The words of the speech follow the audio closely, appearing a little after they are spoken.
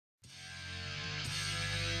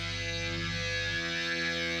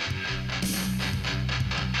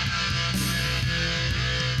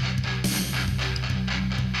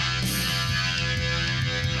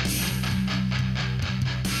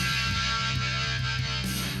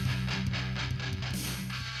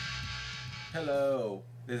Hello,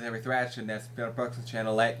 this is Henry Thrash and that's the Production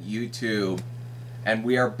channel at YouTube. And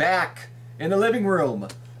we are back in the living room.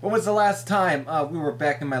 When was the last time we were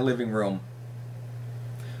back in my living room?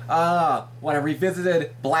 When I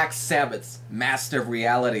revisited Black Sabbath's Master of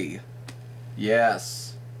Reality.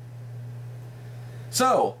 Yes.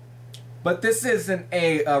 So, but this isn't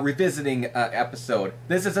a revisiting episode.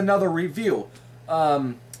 This is another review.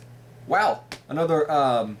 Wow,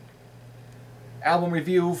 another album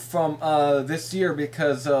review from this year,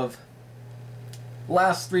 because of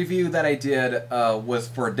last review that I did was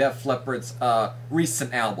for Def Leppard's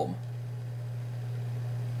recent album.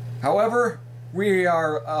 However, we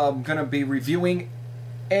are gonna be reviewing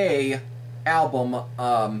a album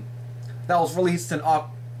that was released in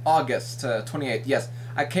August 28th. Yes,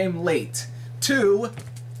 I came late to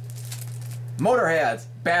Motörhead's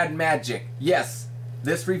Bad Magic. Yes,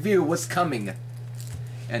 this review was coming.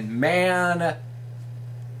 And man,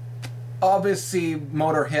 obviously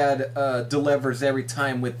Motörhead delivers every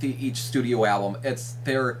time with each studio album. It's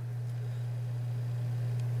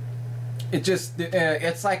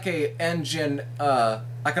like a engine,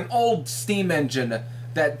 like an old steam engine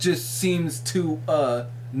that just seems to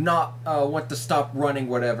not want to stop running,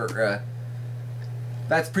 whatever.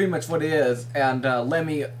 That's pretty much what it is. And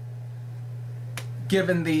Lemmy,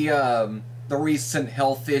 given the recent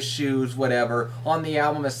health issues, whatever, on the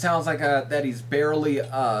album, it sounds like that he's barely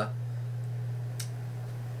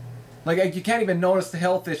like you can't even notice the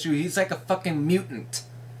health issue. He's like a fucking mutant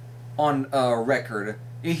on record.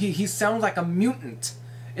 He sounds like a mutant.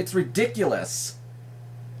 It's ridiculous.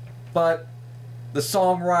 But the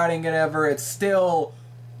songwriting and ever, it's still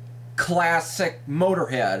classic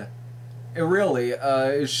Motörhead. It really,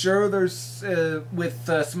 sure there's, with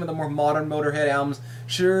some of the more modern Motörhead albums,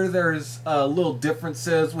 sure there's little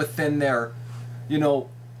differences within their, you know,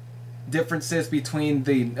 differences between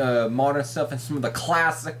the modern stuff and some of the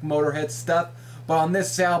classic Motörhead stuff. But on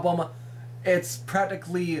this album, it's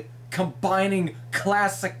practically combining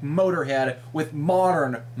classic Motörhead with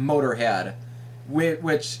modern Motörhead,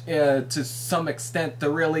 which to some extent there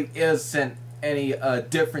really isn't any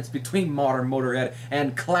difference between modern Motörhead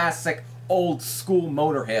and classic old school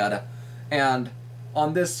Motörhead. And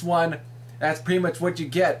on this one, that's pretty much what you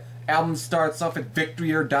get. Album starts off at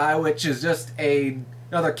Victory or Die, which is just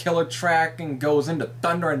another killer track, and goes into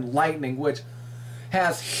Thunder and Lightning, which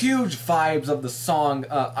has huge vibes of the song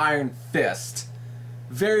Iron Fist.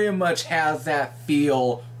 Very much has that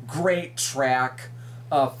feel. Great track.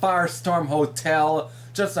 Firestorm Hotel,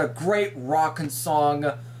 just a great rockin' song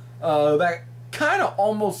that kind of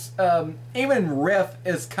almost, even riff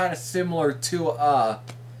is kind of similar to, I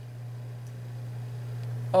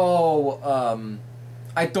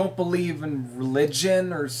Don't Believe in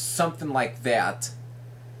Religion or something like that.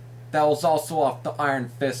 That was also off the Iron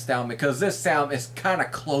Fist album, because this album is kind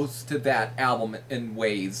of close to that album in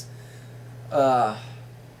ways. What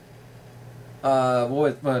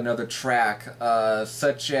was another track?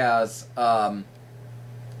 Such as,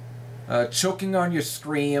 Choking on Your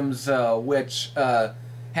Screams, which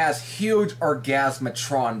has huge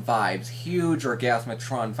Orgasmatron vibes. Huge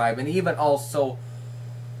Orgasmatron vibe. And even also,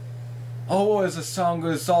 what was the song? It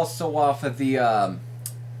was also off of the,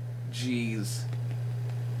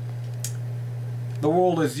 The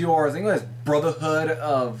World Is Yours. I think it was Brotherhood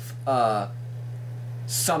of,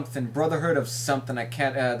 something. Brotherhood of something. I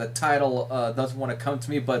can't, the title doesn't want to come to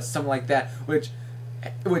me, but something like that. Which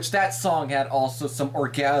that song had also some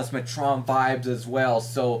Orgasmatron vibes as well.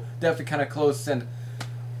 So definitely kind of close. And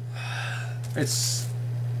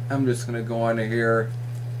I'm just going to go on here.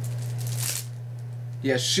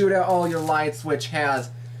 Yeah, Shoot Out All Your Lights, which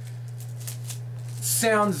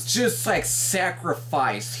sounds just like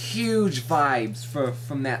Sacrifice. Huge vibes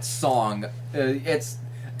from that song. It's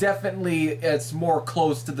more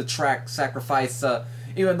close to the track Sacrifice.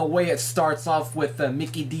 Even the way it starts off with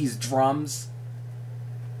Mickey D's drums.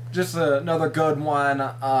 Just another good one.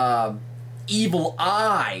 Evil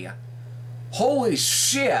Eye. Holy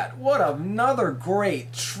shit, what another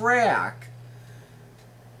great track.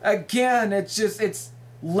 Again, it's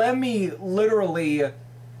Lemmy literally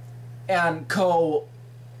and co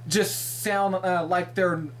just sound like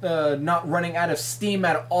they're not running out of steam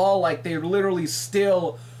at all. Like they literally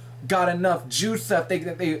still got enough juice left.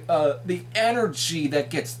 The energy that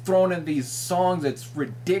gets thrown in these songs, it's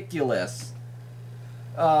ridiculous.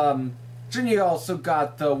 Then you also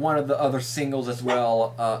got one of the other singles as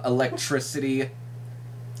well, Electricity.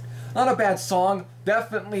 Not a bad song.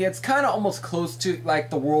 Definitely, it's kind of almost close to like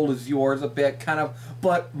The World Is Yours a bit, kind of,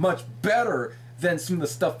 but much better than some of the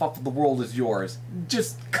stuff off of The World Is Yours.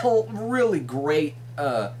 Just really great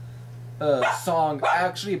song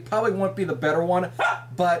actually probably won't be the better one,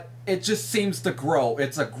 but it just seems to grow.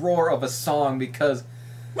 It's a grower of a song because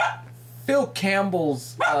Phil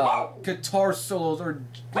Campbell's guitar solos are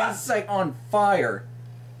just like on fire.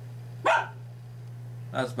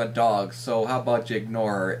 That's my dog, so how about you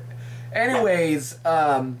ignore her? Anyways,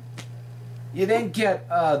 you then get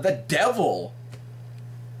The Devil,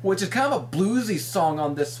 which is kind of a bluesy song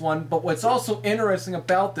on this one, but what's also interesting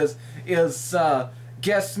about this is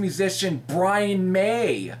guest musician Brian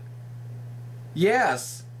May.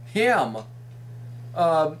 Yes, him.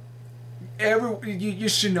 You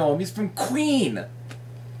should know him. He's from Queen.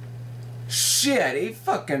 Shit, he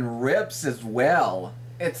fucking rips as well.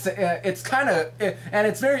 It's kind of, and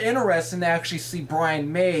it's very interesting to actually see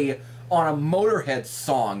Brian May on a Motörhead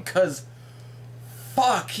song, cause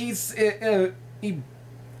fuck, he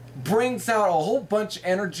brings out a whole bunch of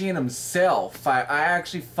energy in himself. I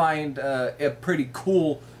actually find it pretty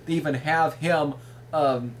cool to even have him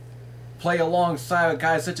play alongside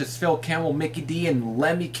guys such as Phil Campbell, Mickey D, and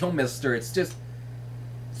Lemmy Kilmister. It's a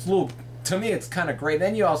little, to me, it's kind of great.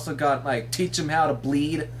 Then you also got like Teach 'Em How to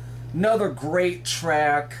Bleed, another great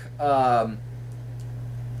track.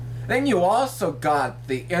 Then you also got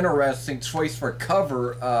the interesting choice for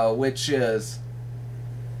cover, which is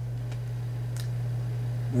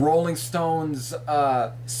Rolling Stones'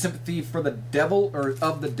 Sympathy for the Devil, or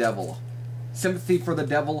Of the Devil. Sympathy for the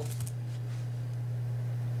Devil.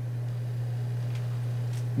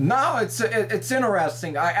 No, it's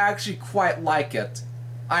interesting. I actually quite like it.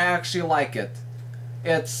 I actually like it.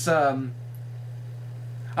 It's, I'm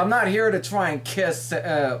not here to try and kiss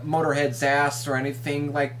Motörhead's ass or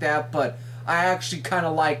anything like that, but I actually kind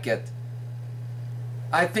of like it.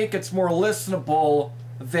 I think it's more listenable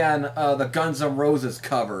than the Guns N' Roses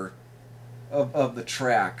cover of the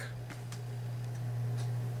track.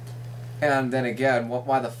 And then again,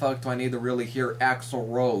 why the fuck do I need to really hear Axl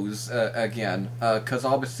Rose again? Because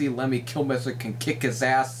obviously Lemmy Kilmister can kick his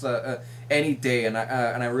ass any day, and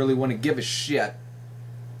I really want to give a shit.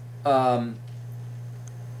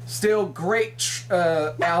 Still great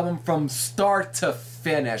album from start to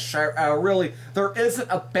finish. I really, there isn't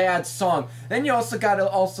a bad song. Then you also got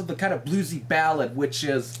the kind of bluesy ballad, which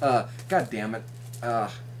is god damn it,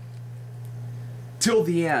 Till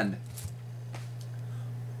the End,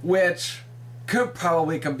 which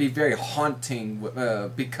can be very haunting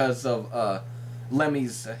because of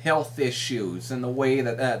Lemmy's health issues and the way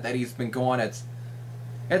that he's been going. It's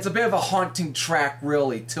a bit of a haunting track,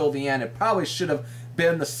 really. Till the End. It probably should have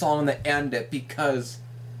been the song that ended it, because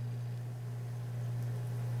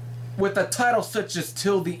with a title such as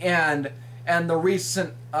Till the End and the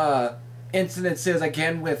recent incidences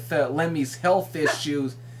again with Lemmy's health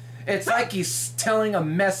issues, it's like he's telling a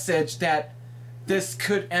message that this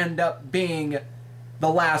could end up being the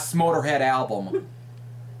last Motörhead album.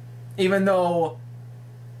 Even though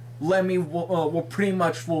Lemmy will pretty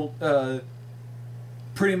much will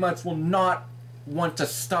not want to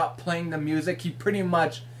stop playing the music. He pretty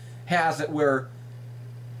much has it where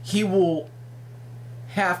he will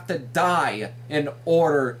have to die in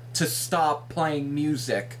order to stop playing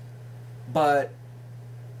music. But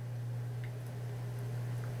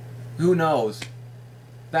who knows?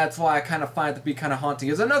 That's why I kind of find it to be kind of haunting.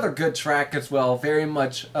 It's another good track as well. Very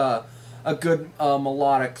much a good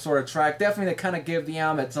melodic sort of track. Definitely to kind of give the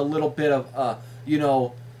album, it's a little bit of, you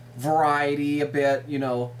know, variety a bit, you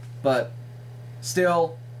know, but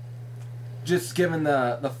still, just given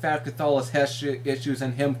the fact with all his health issues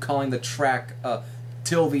and him calling the track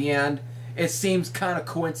Till the End, it seems kind of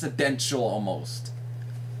coincidental almost.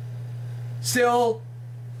 Still,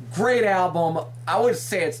 great album. I would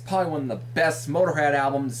say it's probably one of the best Motörhead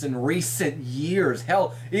albums in recent years.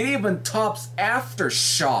 Hell, it even tops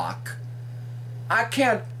Aftershock.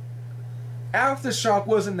 Aftershock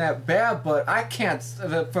wasn't that bad, but I can't,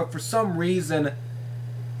 for some reason,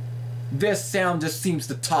 this sound just seems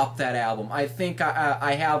to top that album. I think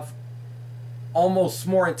I have almost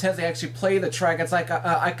more intensity. I actually play the track. It's like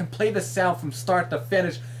I can play the sound from start to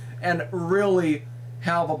finish and really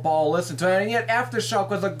have a ball listen to it. And yet Aftershock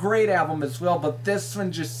was a great album as well, but this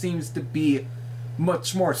one just seems to be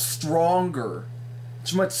much more stronger.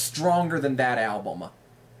 It's much stronger than that album.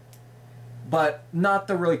 But not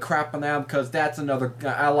to really crap on that, because that's another.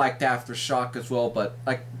 I liked Aftershock as well,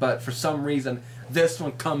 but for some reason this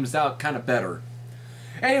one comes out kind of better.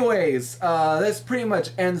 Anyways, this pretty much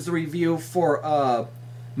ends the review for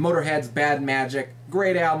Motörhead's Bad Magic.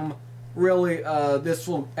 Great album. Really, this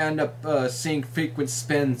will end up seeing frequent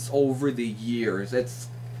spins over the years.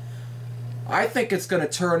 I think it's going to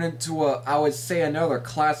turn into I would say, another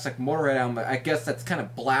classic Motörhead album. I guess that's kind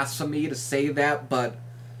of blasphemy to say that, but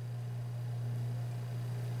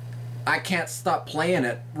I can't stop playing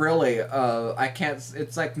it, really. I can't,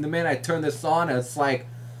 it's like the minute I turn this on, it's like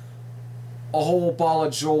a whole ball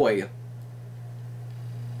of joy.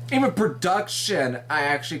 Even production, I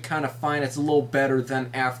actually kind of find it's a little better than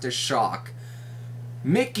Aftershock.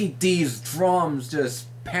 Mickey D's drums just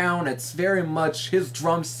pound. It's very much, his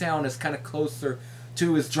drum sound is kind of closer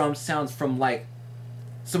to his drum sounds from like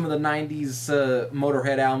some of the 90s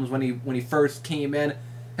Motörhead albums when he first came in.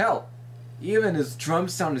 Hell, even his drum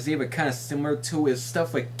sound is even kind of similar to his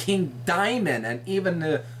stuff with King Diamond and even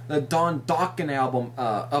the Don Dokken album,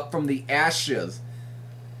 Up From the Ashes.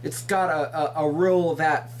 It's got a real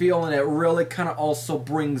that feel, and it really kind of also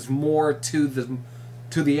brings more to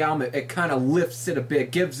the album. It kind of lifts it a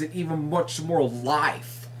bit, gives it even much more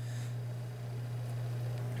life.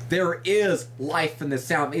 There is life in this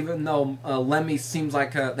album, even though Lemmy seems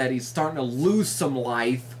like that he's starting to lose some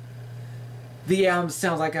life. The album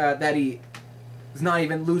sounds like that he is not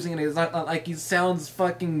even losing it. It's not like he sounds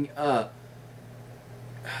fucking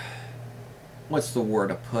what's the word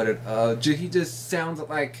to put it? He just sounds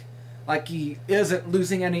like he isn't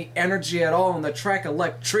losing any energy at all on the track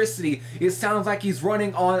Electricity. It sounds like he's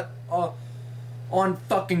running on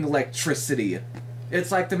fucking electricity.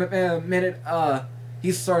 It's like the minute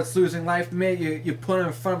he starts losing life, the minute you put him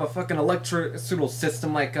in front of a fucking electrical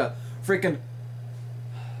system like a freaking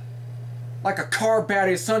like a car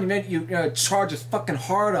battery or something, the minute you charge his fucking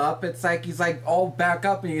heart up, it's like he's like all back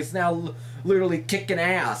up and he's now literally kicking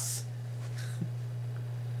ass.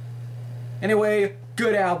 Anyway,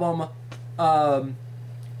 good album.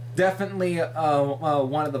 Definitely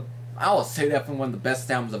one of the, I will say definitely one of the best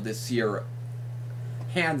albums of this year.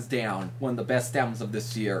 Hands down, one of the best albums of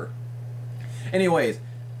this year. Anyways,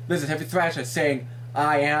 this is Heavy Thrasher saying,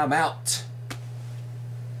 I am out.